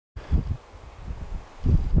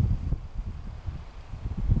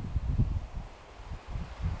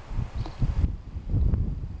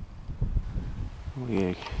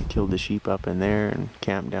killed the sheep up in there and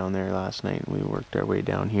camped down there last night. We worked our way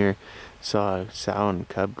down here, saw a sow and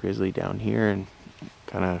cub grizzly down here and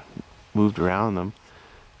kind of moved around them.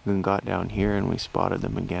 Then got down here and we spotted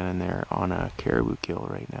them again, and they're on a caribou kill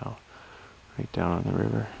right now, right down on the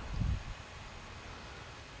river.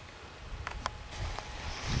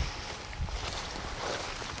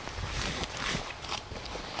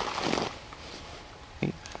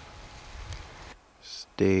 It's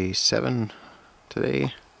day 7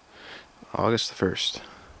 today, August the 1st,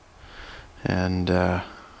 and got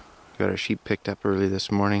our sheep picked up early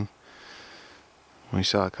this morning. We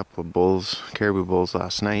saw a couple of bulls, caribou bulls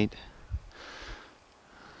last night.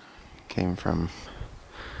 Came from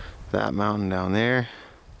that mountain down there,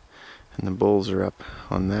 and the bulls are up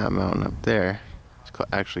on that mountain up there. It's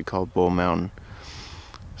actually called Bull Mountain.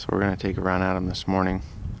 So we're going to take a run at them this morning.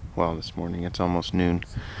 Well, this morning, it's almost noon.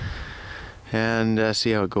 And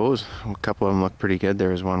see how it goes. A couple of them look pretty good.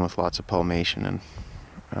 There was one with lots of palmation,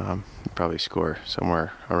 and probably score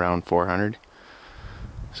somewhere around 400.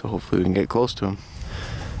 So hopefully we can get close to him.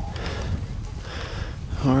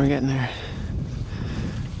 Oh, we're getting there.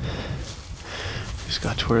 Just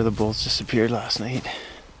got to where the bulls disappeared last night.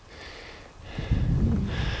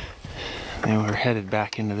 And we're headed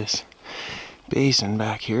back into this basin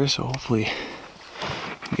back here, so hopefully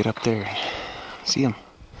we can get up there and see them.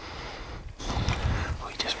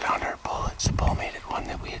 We just found our bull. It's the palmated one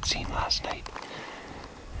that we had seen last night.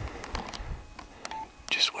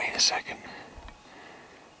 Just wait a second.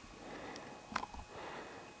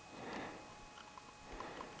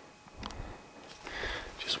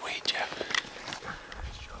 Just wait, Jeff.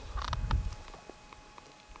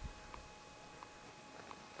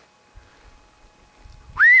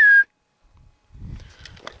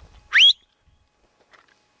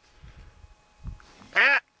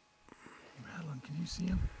 Madeline, can you see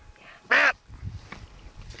him? Matt!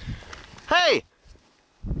 Hey!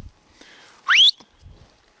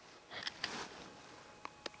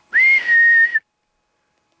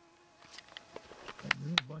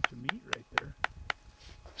 There's a bunch of meat right there.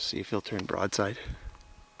 See if he'll turn broadside.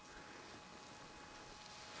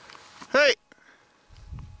 Hey!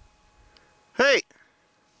 Hey!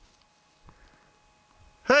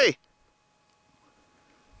 Hey!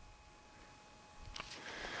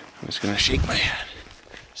 I'm just gonna shake my head.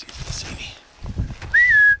 See if he'll see me.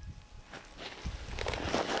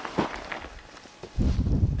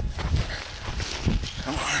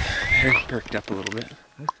 Come on. There, he perked up a little bit.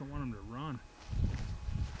 I just don't want him to run.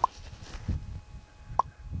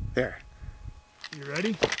 There. You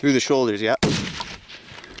ready? Through the shoulders, yeah.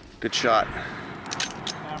 Good shot.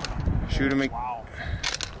 Shoot him. Wow.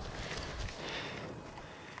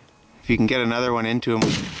 If you can get another one into him.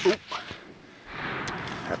 Oop.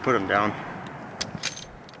 I put him down.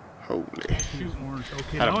 Holy. Shoot orange.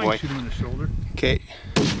 Okay, Atta now I boy. can shoot him in the shoulder. Okay.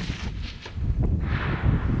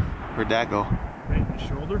 Where'd that go? Right in the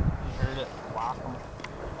shoulder. You heard it. Whack him.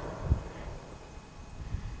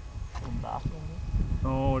 Come back a little bit.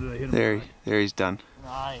 Oh, did I hit him? There he's done.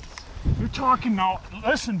 Nice. You're talking now.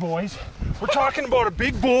 Listen, boys. We're talking about a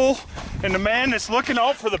big bull and the man that's looking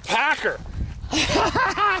out for the packer.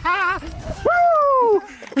 Woo!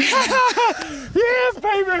 Yes,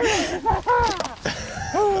 baby!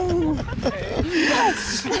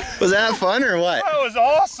 Was that fun or what? That was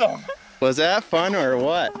awesome. Was that fun or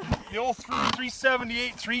what? The old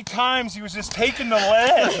 378 3 times. He was just taking the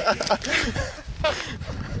leg.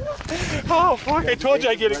 Oh fuck! I told you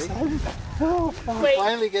I get excited. Oh, fuck. Wait.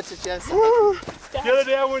 Finally gets a chance. The other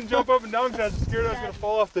day I wouldn't jump up and down because I was scared I was gonna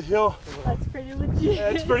fall off the hill. That's pretty legit. Yeah,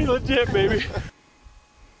 it's pretty legit, baby.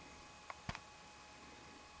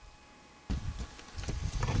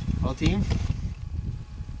 Well, team,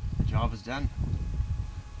 the job is done.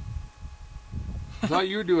 I thought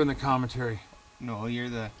you were doing the commentary. No, you're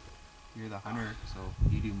the hunter, so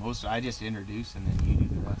you do most. I just introduce and then you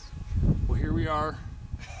do the rest. Well, here we are.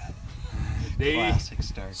 Day Classic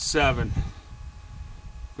start. 7.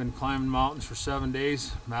 Been climbing mountains for 7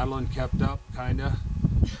 days. Madeline kept up, kinda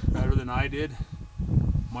better than I did.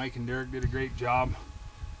 Mike and Derek did a great job.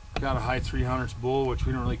 Got a high 300s bull, which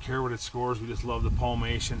we don't really care what it scores. We just love the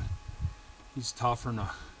palmation. He's tougher than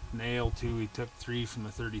a nail too. He took 3 from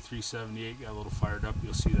the 3378. Got a little fired up.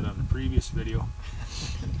 You'll see that on the previous video.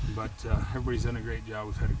 But everybody's done a great job.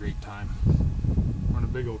 We've had a great time. We're in a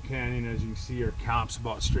big old canyon. As you can see, our camp's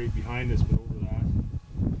about straight behind us, but over that,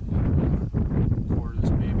 quarter this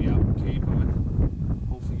baby up and cape him and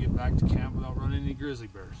hopefully get back to camp without running any grizzly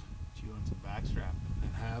bears. Chewing some backstrap.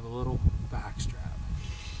 And have a little backstrap.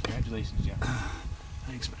 Congratulations, Jeff.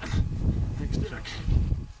 Thanks, man. Thanks, Derek.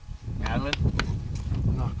 Madeline.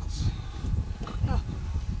 Knuckles.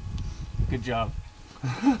 Good job.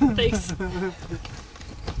 Thanks.